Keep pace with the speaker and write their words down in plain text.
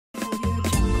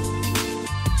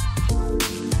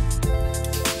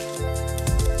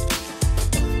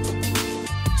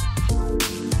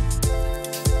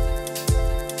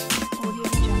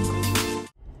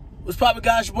poppin',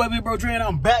 guys? Your boy Big Bro Dre, and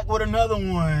I'm back with another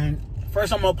one.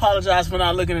 First, I'm gonna apologize for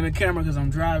not looking in the camera because I'm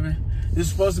driving. This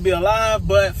is supposed to be a live,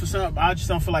 but for some, I just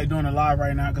don't feel like doing a live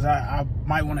right now because I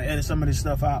might want to edit some of this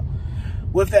stuff out.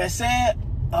 With that said,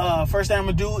 first thing I'm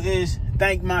gonna do is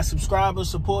thank my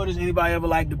subscribers, supporters. Anybody ever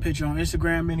liked the picture on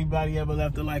Instagram? Anybody ever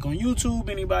left a like on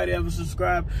YouTube? Anybody ever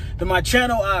subscribed to my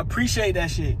channel? I appreciate that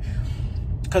shit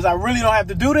because I really don't have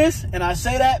to do this, and I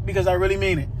say that because I really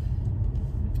mean it.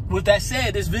 With that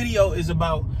said, this video is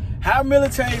about how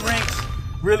military ranks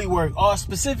really work, or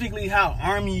specifically how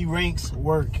Army ranks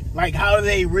work, like how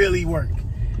they really work.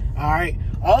 All right,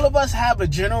 all of us have a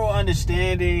general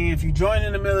understanding. If you join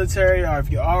in the military or if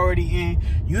you're already in,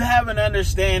 you have an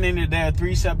understanding that there are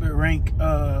three separate rank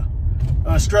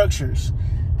structures.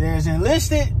 There's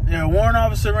enlisted, there are warrant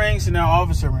officer ranks, and there are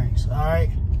officer ranks. All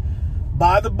right,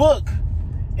 by the book,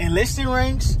 enlisted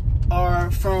ranks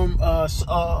are from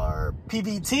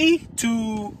PVT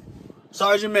to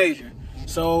Sergeant Major.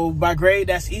 So by grade,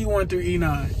 that's E1 through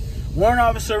E9. Warrant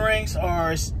officer ranks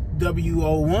are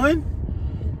W01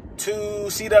 to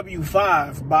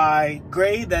CW5. By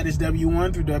grade, that is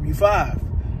W1 through W5.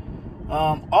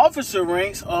 Officer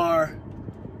ranks are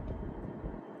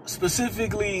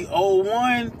specifically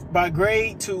 01 by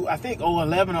grade to, I think,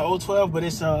 011 or 012, but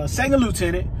it's second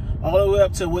lieutenant all the way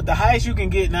up to, what the highest you can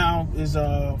get now is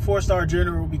a 4-star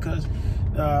general, because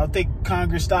I think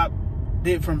Congress stopped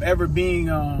it from ever being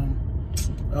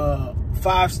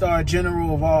 5-star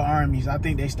general of all armies. I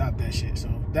think they stopped that shit, so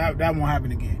that won't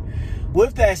happen again.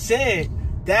 With that said,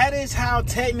 that is how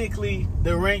technically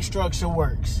the rank structure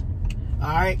works. All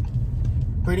right,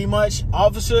 pretty much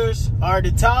officers are at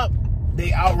the top.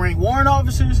 They outrank warrant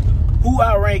officers, who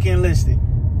outrank enlisted.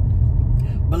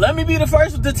 But let me be the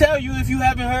first to tell you, if you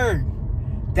haven't heard,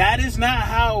 that is not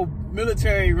how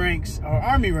military ranks or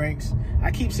Army ranks.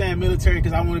 I keep saying military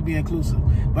because I want to be inclusive,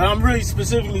 but I'm really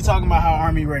specifically talking about how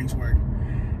Army ranks work.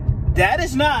 That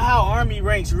is not how Army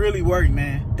ranks really work,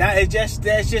 man. That's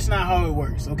just not how it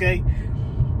works, okay?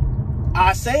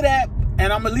 I say that,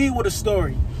 and I'm gonna lead with a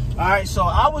story. All right, so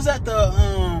I was at the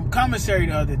commissary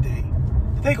the other day.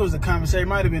 I think it was the commissary,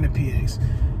 might have been the PX.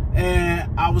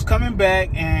 And I was coming back,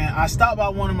 and I stopped by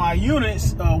one of my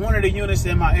units, one of the units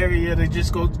in my area, to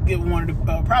just go get one of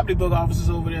the property book officers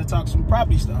over there to talk some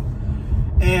property stuff.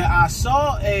 And I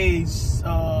saw a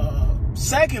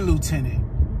second lieutenant,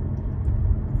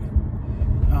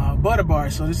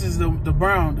 Butterbar. So this is the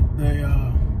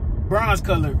bronze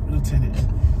colored lieutenant,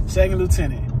 second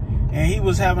lieutenant, and he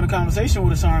was having a conversation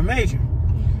with a sergeant major.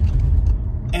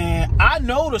 And I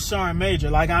know the sergeant major,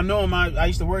 like I know him. I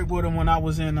used to work with him when I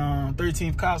was in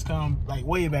 13th COSCOM, like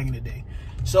way back in the day.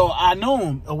 So I know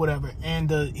him or whatever. And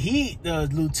the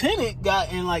lieutenant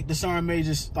got in like the sergeant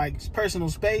major's like personal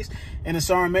space, and the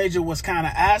sergeant major was kind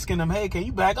of asking him, "Hey, can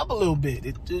you back up a little bit?"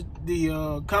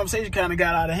 The conversation kind of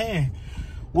got out of hand.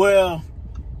 Well,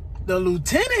 the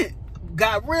lieutenant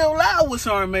got real loud with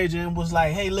sergeant major and was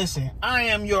like, "Hey, listen, I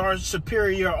am your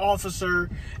superior officer,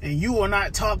 and you will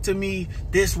not talk to me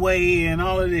this way," and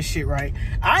all of this shit, right?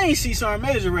 I ain't see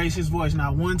sergeant major raise his voice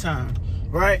not one time,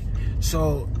 right?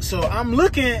 So I'm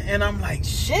looking, and I'm like,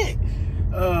 shit, you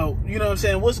know what I'm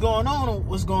saying? What's going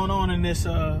on in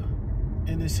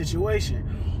this situation?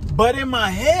 But in my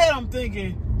head, I'm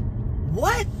thinking,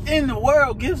 what in the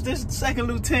world gives this second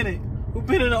lieutenant, who's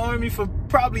been in the Army for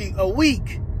probably a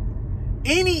week,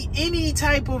 any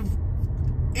type of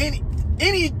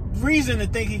any reason to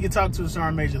think he could talk to a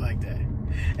sergeant major like that?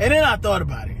 And then I thought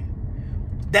about it.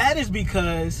 That is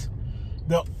because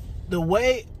the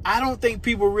way, I don't think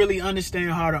people really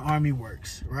understand how the Army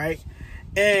works, right?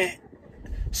 And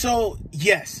so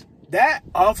yes, that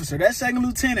officer, that second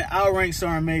lieutenant, outranks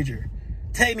sergeant major,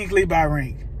 technically by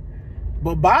rank,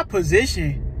 but by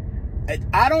position,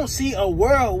 I don't see a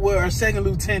world where a second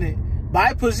lieutenant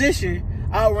by position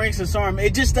outranks a sergeant.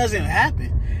 It just doesn't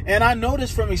happen. And I know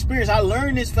this from experience. I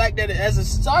learned this fact that as a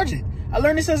sergeant, I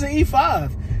learned this as an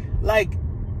E5. Like,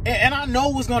 and I know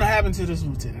what's going to happen to this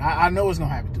lieutenant. I know what's going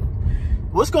to happen to him.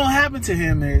 What's going to happen to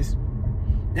him is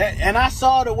that, and I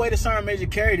saw the way the sergeant major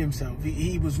carried himself.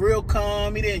 He was real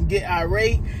calm. He didn't get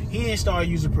irate. He didn't start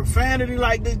using profanity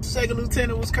like the second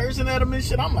lieutenant was cursing at him and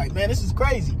shit. I'm like, man, this is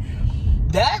crazy.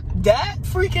 That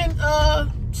freaking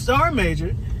sergeant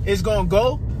major is going to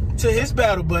go to his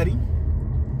battle buddy,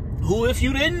 who, if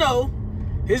you didn't know,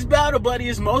 his battle buddy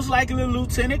is most likely a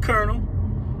lieutenant colonel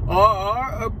or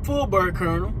a full bird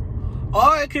colonel,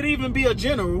 or it could even be a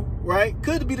general, right?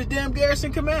 Could be the damn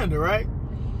garrison commander, right?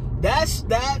 That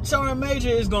sergeant major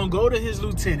is gonna go to his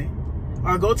lieutenant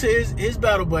or go to his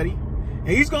battle buddy, and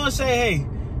he's gonna say, "Hey,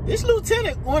 this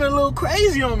lieutenant went a little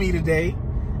crazy on me today.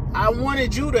 I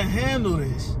wanted you to handle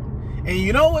this. And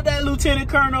you know what that lieutenant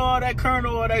colonel or that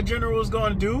colonel or that general is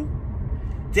going to do?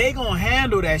 They going to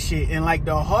handle that shit in like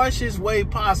the harshest way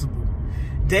possible.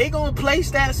 They going to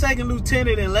place that second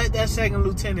lieutenant and let that second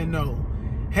lieutenant know,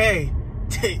 hey,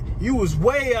 you was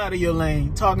way out of your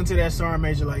lane talking to that sergeant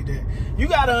major like that. You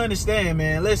got to understand,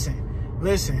 man. Listen.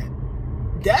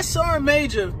 That sergeant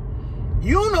major,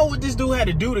 you don't know what this dude had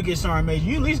to do to get sergeant major.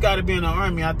 You at least got to be in the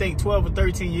Army, I think, 12 or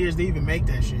 13 years to even make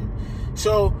that shit.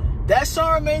 So that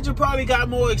sergeant major probably got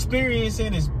more experience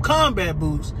in his combat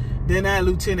boots than that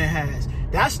lieutenant has.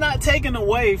 That's not taking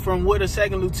away from what a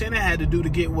second lieutenant had to do to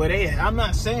get where they at. I'm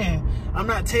not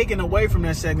taking away from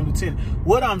that second lieutenant.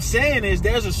 What I'm saying is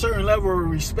there's a certain level of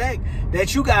respect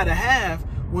that you gotta have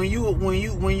when you're, you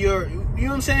know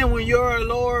what I'm saying, when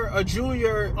you're a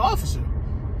junior officer.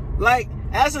 Like,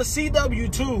 as a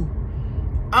CW2,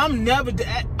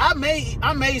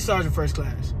 I made Sergeant First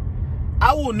Class.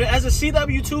 As a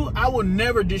CW2, I will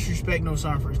never disrespect no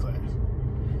Sergeant First Class.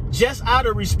 Just out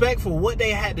of respect for what they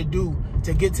had to do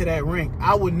to get to that rank.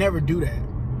 I would never do that.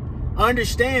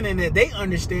 Understanding that they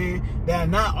understand that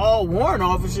not all warrant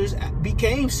officers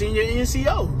became senior NCOs.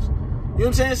 You know what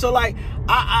I'm saying? So like,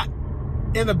 I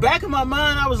in the back of my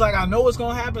mind, I was like, I know what's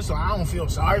gonna happen, so I don't feel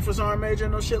sorry for Sergeant Major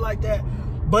and no shit like that.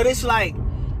 But it's like,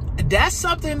 that's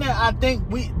something that I think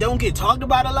we don't get talked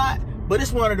about a lot, but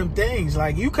it's one of them things,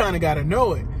 like, you kind of got to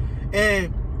know it.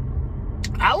 And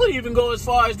I would even go as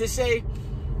far as to say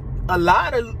a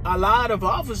lot of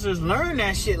officers learn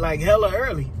that shit like hella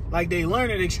early. Like, they learn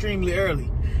it extremely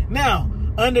early. Now,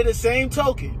 under the same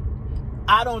token,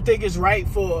 I don't think it's right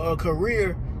for a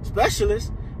career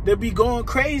specialist to be going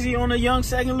crazy on a young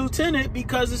second lieutenant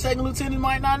because the second lieutenant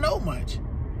might not know much.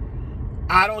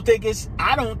 I don't think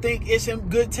it's in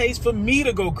good taste for me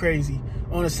to go crazy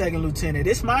on a second lieutenant.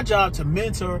 It's my job to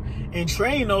mentor and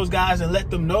train those guys and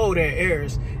let them know their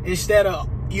errors instead of,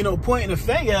 you know, pointing a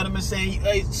finger at them and saying,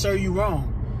 hey, sir, you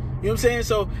wrong. You know what I'm saying?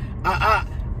 So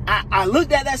I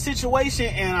looked at that situation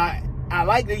and I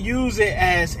like to use it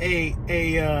as a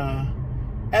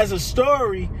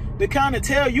story to kind of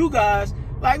tell you guys,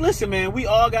 like, listen, man, we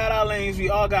all got our lanes, we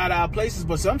all got our places,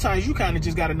 but sometimes you kind of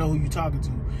just got to know who you're talking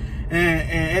to.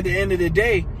 And at the end of the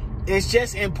day, it's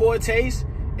just in poor taste.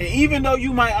 And even though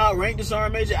you might outrank the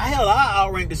sergeant major, hell, I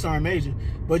outrank the sergeant major.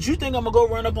 But you think I'm gonna go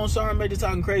run up on sergeant major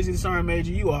talking crazy to sergeant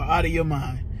major? You are out of your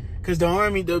mind. Because the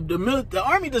Army, the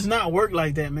Army does not work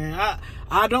like that, man.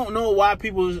 I don't know why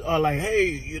people are like, hey,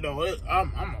 you know,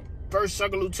 I'm a first,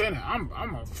 second lieutenant. I'm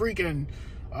a freaking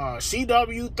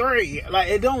CW3. Like,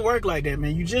 it don't work like that,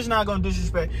 man. You're just not gonna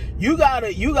disrespect. You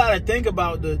gotta think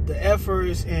about the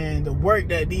efforts and the work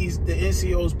that the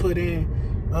NCOs put in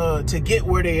to get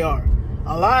where they are.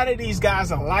 A lot of these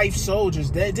guys are life soldiers.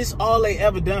 This all they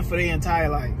ever done for their entire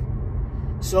life.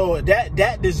 So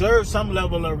that deserves some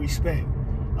level of respect.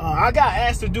 I got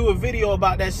asked to do a video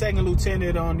about that second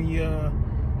lieutenant on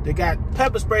that got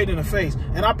pepper sprayed in the face.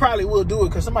 And I probably will do it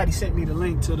because somebody sent me the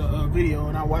link to the video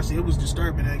and I watched it. It was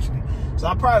disturbing, actually. So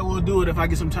I probably will do it if I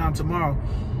get some time tomorrow.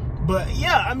 But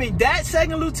yeah, I mean, that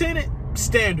second lieutenant,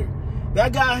 standard.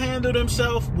 That guy handled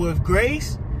himself with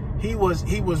grace. He was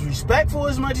respectful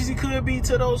as much as he could be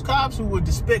to those cops who were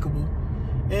despicable.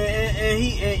 And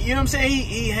you know what I'm saying?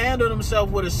 He handled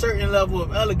himself with a certain level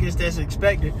of elegance that's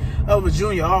expected of a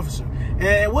junior officer.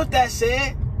 And with that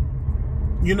said,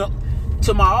 you know,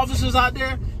 to my officers out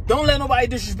there, don't let nobody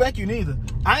disrespect you neither.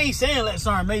 I ain't saying let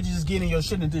sergeant major just get in your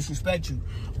shit and disrespect you.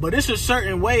 But it's a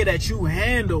certain way that you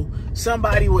handle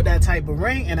somebody with that type of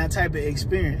rank and that type of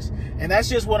experience. And that's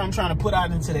just what I'm trying to put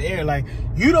out into the air. Like,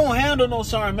 you don't handle no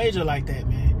sergeant major like that,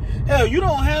 man. Hell, you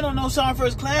don't handle no sergeant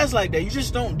first class like that. You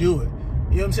just don't do it.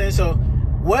 You know what I'm saying? So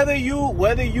whether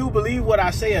you believe what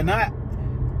I say or not,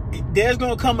 there's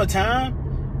gonna come a time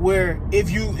where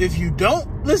if you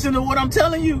don't listen to what I'm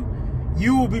telling you,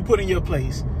 you will be put in your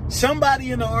place.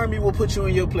 Somebody in the Army will put you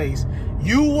in your place.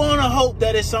 You want to hope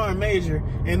that it's sergeant major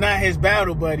and not his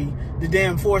battle buddy, the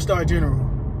damn 4-star general.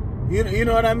 You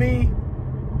know what I mean?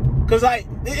 Because and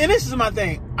this is my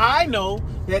thing. I know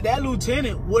that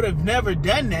lieutenant would have never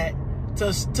done that to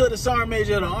the sergeant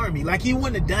major of the Army. Like, he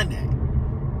wouldn't have done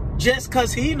that. Just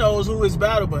because he knows who his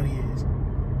battle buddy is.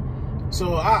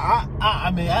 So,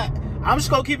 I mean, I'm just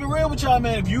going to keep it real with y'all,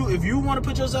 man. If you want to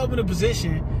put yourself in a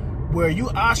position where you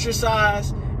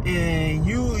ostracized and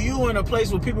you in a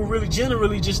place where people really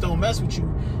generally just don't mess with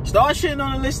you, start shitting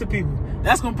on a list of people.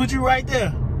 That's gonna put you right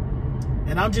there.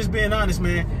 And I'm just being honest,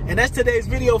 man. And that's today's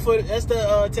video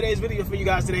today's video for you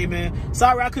guys today, man.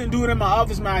 Sorry I couldn't do it in my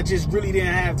office, man. I just really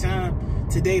didn't have time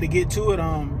today to get to it.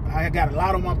 I got a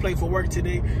lot on my plate for work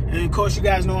today. And of course, you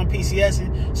guys know I'm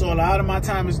PCSing. So a lot of my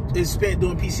time is spent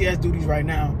doing PCS duties right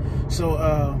now. So,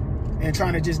 and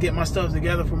trying to just get my stuff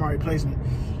together for my replacement.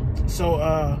 So,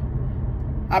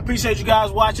 I appreciate you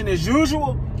guys watching as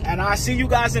usual. And I'll see you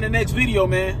guys in the next video,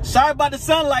 man. Sorry about the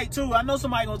sunlight, too. I know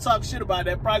somebody gonna talk shit about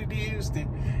that. Probably D. Houston.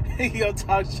 He gonna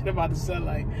talk shit about the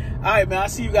sunlight. All right, man. I'll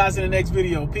see you guys in the next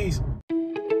video. Peace.